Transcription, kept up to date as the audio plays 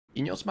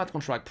In your smart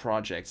contract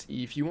projects,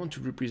 if you want to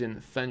represent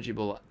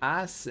fungible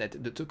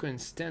asset, the token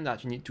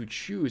standard you need to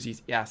choose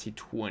is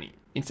ERC20.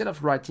 Instead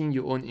of writing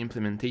your own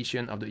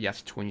implementation of the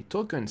ERC20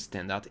 token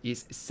standard,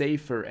 it's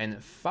safer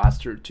and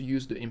faster to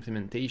use the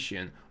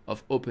implementation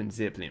of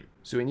OpenZeppelin.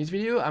 So in this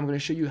video, I'm going to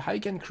show you how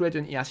you can create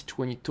an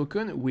ERC20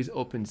 token with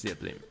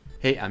OpenZeppelin.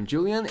 Hey, I'm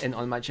Julian, and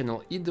on my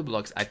channel Eat the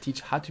Blocks, I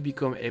teach how to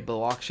become a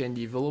blockchain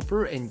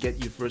developer and get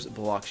your first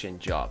blockchain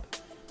job.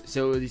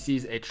 So this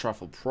is a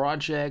truffle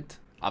project.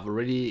 I've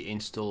already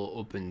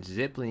installed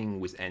OpenZeppelin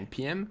with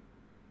npm.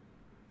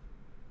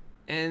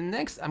 And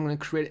next, I'm going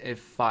to create a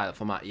file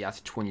for my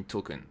ERC20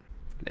 token.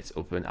 Let's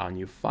open our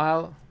new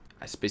file.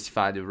 I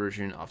specify the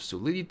version of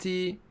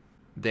Solidity.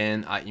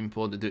 Then I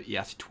import the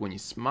ERC20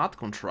 smart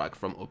contract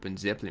from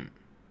OpenZeppelin.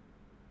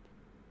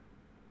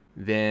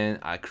 Then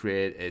I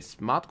create a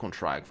smart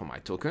contract for my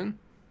token.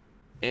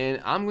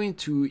 And I'm going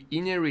to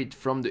inherit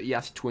from the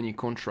ERC20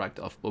 contract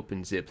of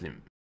OpenZeppelin.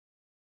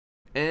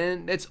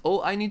 And that's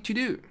all I need to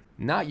do.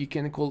 Now you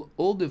can call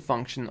all the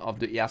functions of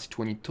the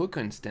ERC20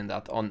 token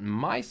standard on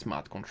my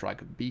smart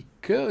contract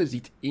because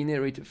it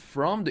inherits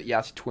from the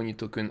ERC20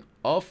 token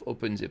of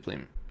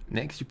OpenZeppelin.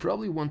 Next, you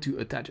probably want to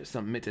attach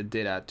some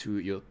metadata to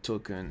your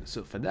token.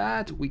 So for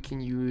that, we can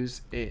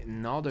use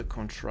another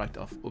contract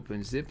of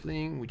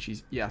OpenZeppelin, which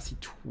is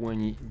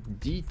ERC20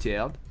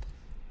 detailed.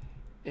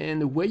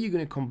 And the way you're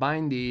going to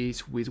combine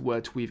this with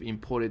what we've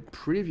imported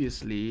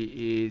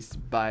previously is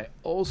by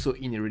also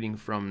inheriting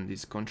from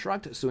this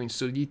contract. So in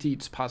Solidity,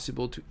 it's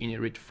possible to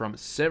inherit from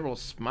several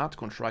smart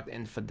contracts,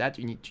 and for that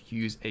you need to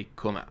use a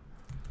comma.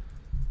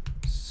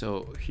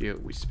 So here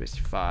we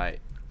specify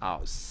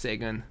our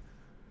second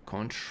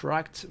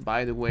contract.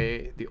 By the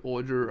way, the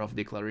order of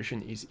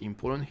declaration is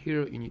important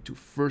here. You need to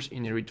first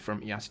inherit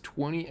from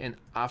ERC20 and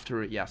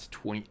after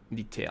ERC20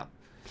 detail.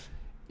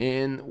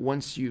 And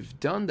once you've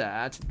done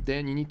that,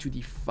 then you need to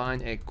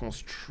define a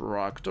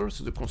constructor.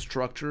 So the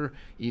constructor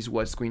is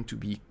what's going to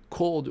be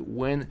called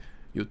when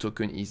your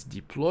token is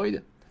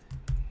deployed.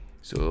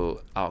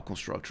 So our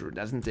constructor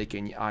doesn't take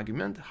any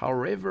argument.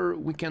 However,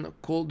 we can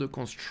call the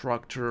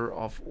constructor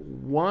of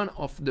one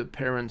of the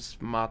parent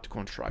smart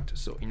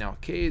contracts. So in our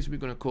case, we're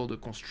going to call the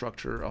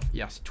constructor of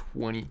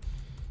ERC20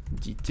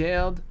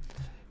 detailed.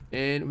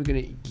 And we're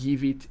going to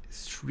give it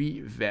 3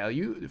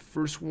 values. The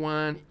first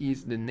one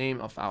is the name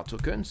of our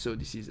token. So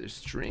this is a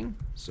string.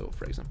 So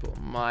for example,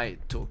 my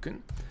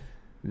token.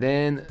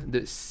 Then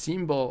the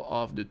symbol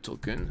of the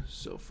token.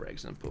 So for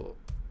example,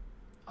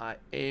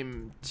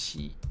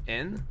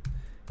 IMTN.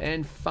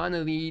 And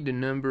finally, the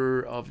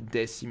number of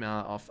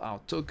decimal of our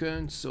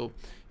token. So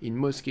in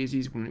most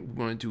cases, we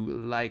want to do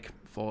like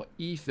for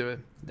Ether,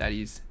 that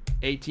is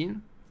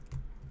 18.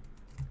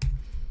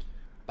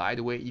 By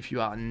the way, if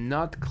you are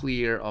not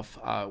clear of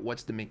how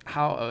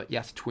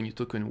ERC20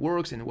 token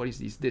works and what is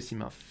this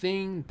decimal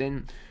thing,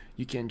 then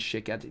you can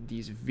check out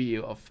this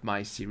video of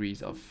my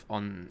series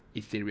on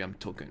Ethereum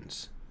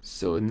tokens.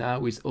 So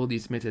now with all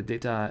this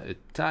metadata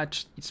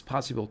attached, it's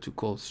possible to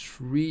call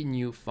 3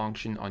 new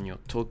functions on your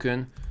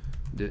token: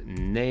 the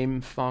name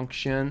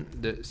function,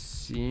 the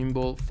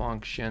symbol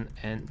function,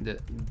 and the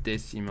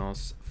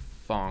decimals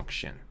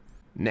function.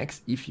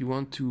 Next, if you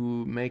want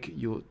to make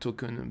your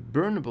token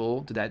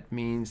burnable, that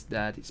means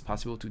that it's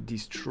possible to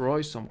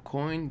destroy some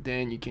coin,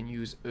 then you can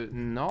use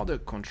another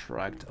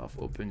contract of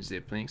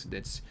OpenZeppelin. So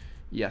that's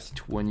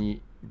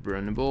ERC20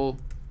 burnable.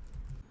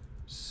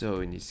 So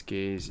in this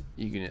case,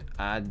 you're going to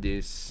add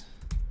this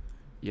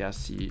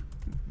ERC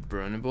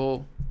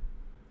burnable.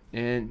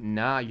 And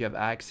now you have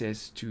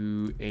access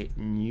to a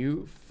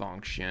new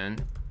function,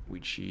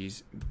 which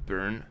is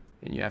burn.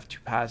 And you have to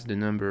pass the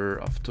number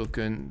of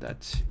token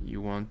that you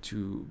want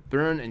to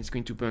burn, and it's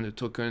going to burn the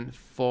token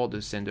for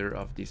the sender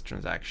of this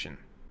transaction.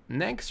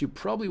 Next, you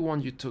probably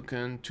want your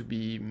token to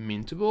be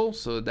mintable.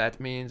 So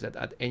that means that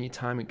at any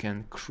time you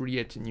can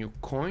create a new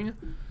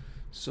coin.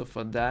 So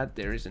for that,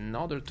 there is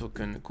another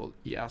token called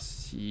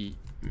ERC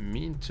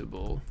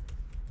mintable.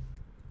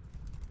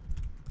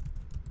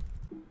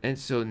 And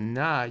so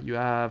now you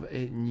have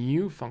a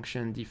new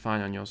function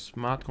defined on your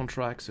smart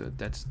contract. So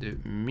that's the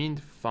mint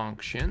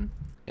function.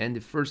 And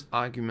the first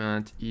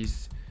argument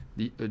is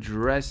the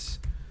address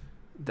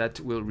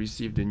that will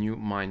receive the new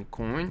mined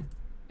coin.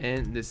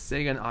 And the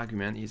second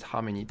argument is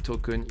how many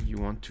tokens you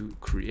want to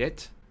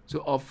create.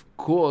 So of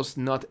course,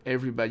 not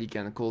everybody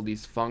can call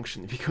this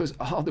function because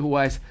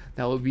otherwise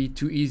that would be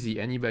too easy.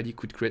 Anybody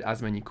could create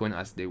as many coins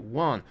as they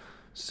want.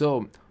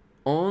 So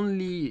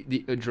only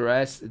the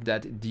address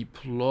that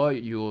deploy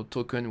your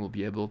token will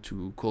be able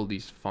to call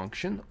this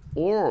function.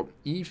 Or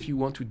if you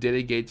want to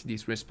delegate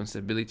this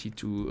responsibility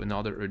to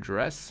another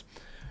address,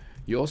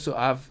 you also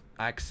have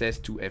access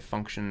to a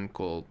function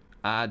called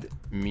add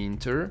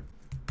minter.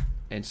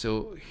 And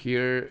so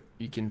here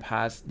you can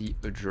pass the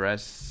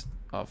address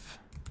of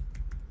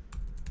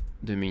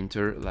the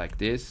minter like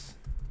this.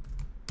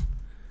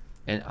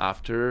 And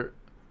after,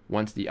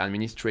 once the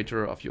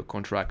administrator of your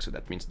contract, so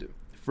that means the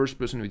first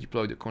person who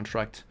deployed the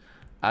contract,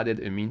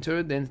 added a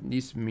minter, then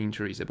this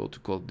minter is able to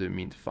call the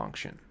mint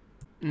function.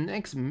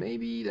 next,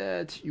 maybe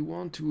that you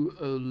want to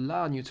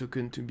allow new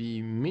token to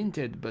be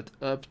minted, but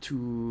up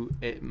to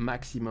a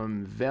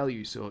maximum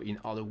value. So in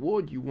other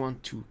words, you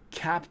want to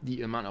cap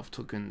the amount of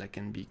token that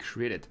can be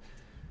created.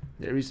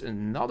 There is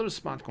another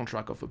smart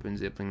contract of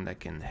OpenZeppelin that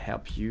can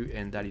help you,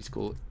 and that is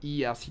called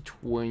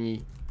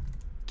ERC20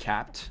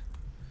 capped.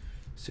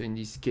 So in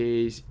this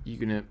case, you're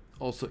gonna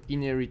also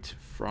inherit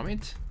from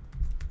it.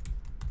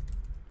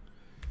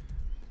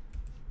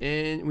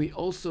 And we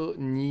also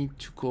need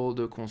to call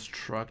the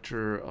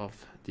constructor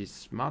of this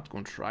smart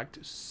contract.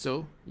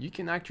 So you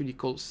can actually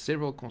call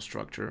several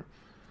constructor.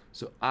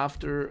 So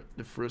after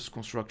the first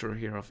constructor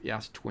here of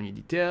ERC20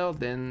 detail,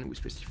 then we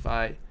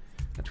specify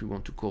that we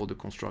want to call the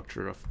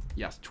constructor of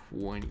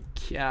ERC20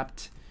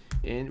 capped.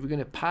 And we're going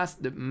to pass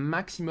the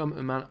maximum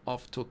amount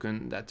of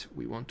token that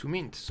we want to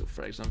mint. So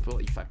for example,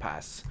 if I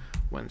pass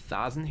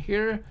 1000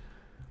 here,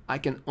 I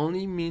can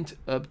only mint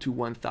up to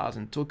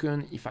 1000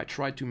 token. If I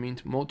try to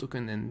mint more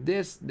token than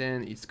this,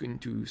 then it's going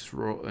to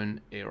throw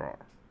an error.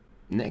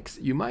 Next,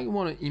 you might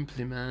want to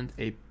implement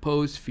a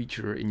pause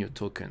feature in your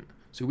token.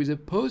 So with a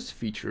pause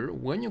feature,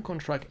 when your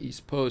contract is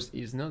paused,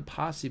 it's not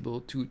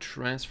possible to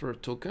transfer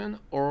token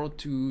or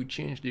to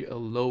change the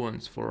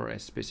allowance for a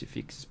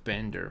specific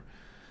spender.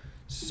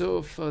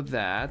 So for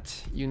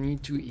that, you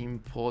need to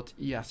import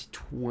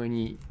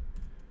ERC20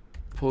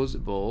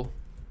 pausable,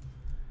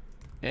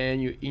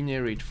 and you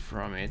inherit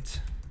from it.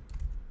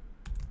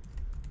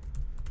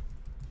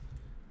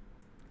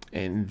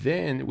 And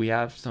then we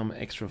have some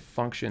extra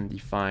function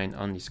defined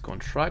on this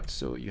contract.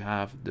 So you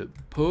have the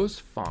pause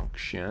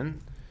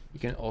function. You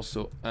can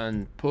also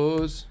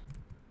unpause.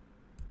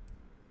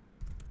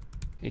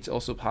 It's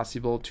also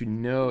possible to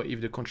know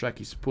if the contract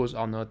is paused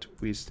or not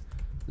with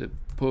the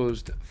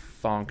paused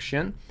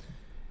function.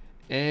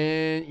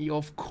 And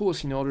of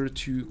course, in order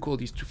to call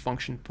these two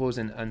functions pause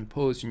and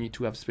unpause, you need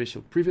to have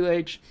special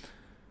privilege.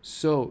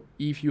 So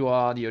if you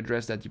are the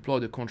address that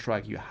deployed the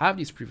contract, you have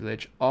this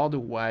privilege.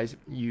 Otherwise,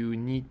 you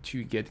need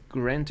to get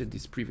granted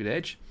this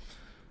privilege.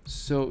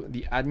 So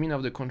the admin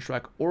of the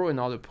contract or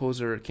another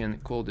poser can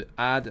call the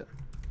add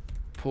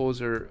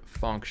poser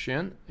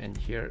function. And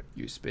here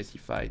you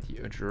specify the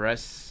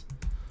address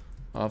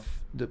of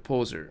the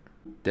poser.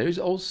 There is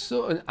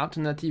also an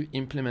alternative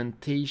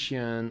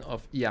implementation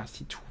of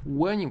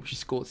ERC20, which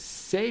is called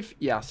safe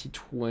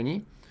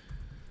ERC20.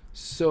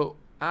 So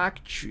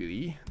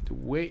actually, the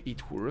way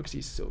it works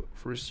is, so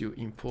first you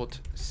import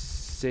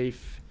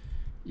safe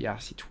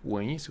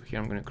ERC20. So here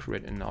I'm going to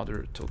create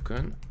another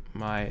token.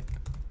 My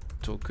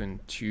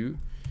token 2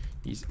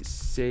 is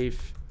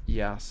safe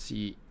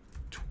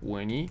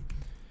ERC20.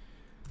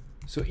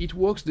 So it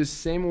works the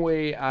same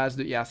way as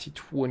the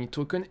ERC20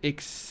 token,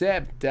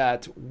 except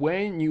that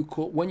when you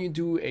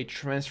do a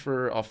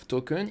transfer of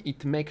token,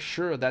 it makes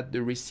sure that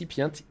the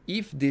recipient,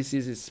 if this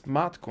is a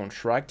smart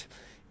contract,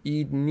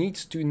 it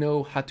needs to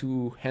know how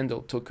to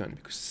handle token,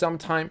 because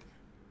sometimes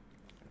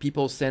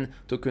people send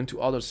token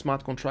to other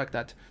smart contract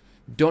that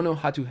don't know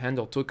how to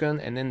handle token,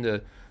 and then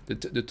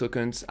the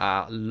tokens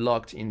are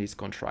locked in this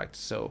contract.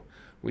 So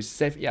with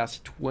safe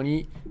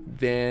ERC20,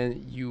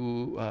 then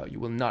you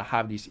will not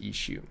have this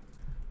issue.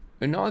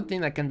 Another thing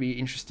that can be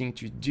interesting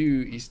to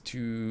do is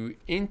to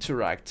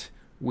interact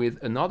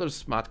with another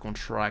smart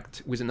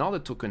contract with another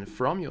token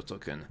from your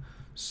token.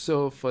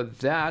 So for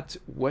that,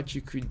 what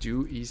you could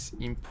do is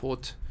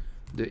import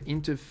the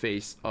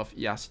interface of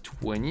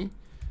ERC20.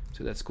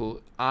 So that's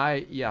called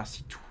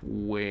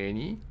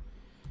ERC20.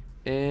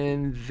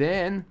 And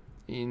then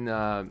in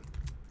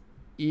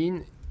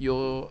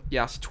your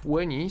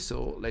ERC20,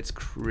 so let's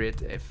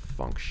create a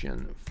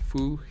function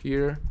foo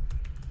here.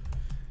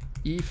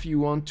 If you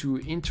want to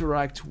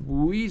interact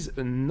with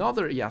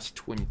another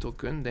ERC20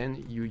 token,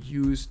 then you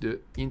use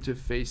the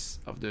interface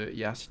of the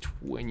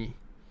ERC20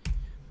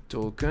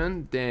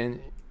 token,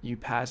 then you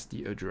pass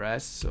the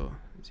address, so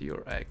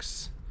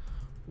 0x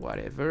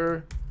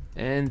whatever,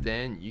 and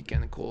then you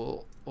can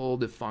call all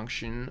the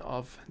function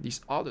of this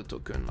other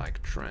token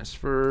like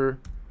transfer,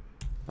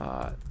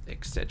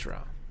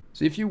 etc.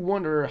 So if you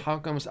wonder how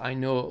comes I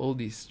know all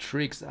these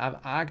tricks, I've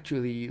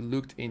actually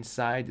looked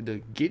inside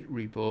the Git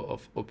repo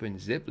of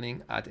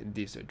OpenZeppelin at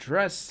this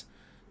address.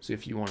 So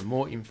if you want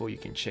more info, you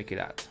can check it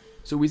out.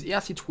 So with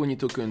ERC20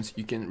 tokens,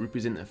 you can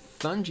represent a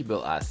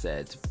fungible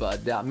asset,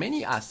 but there are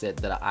many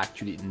assets that are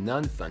actually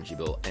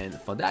non-fungible, and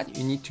for that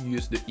you need to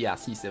use the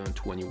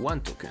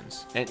ERC721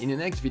 tokens. And in the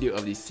next video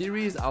of this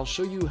series, I'll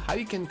show you how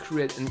you can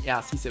create an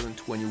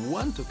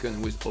ERC721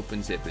 token with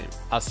OpenZeppelin.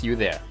 I'll see you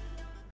there.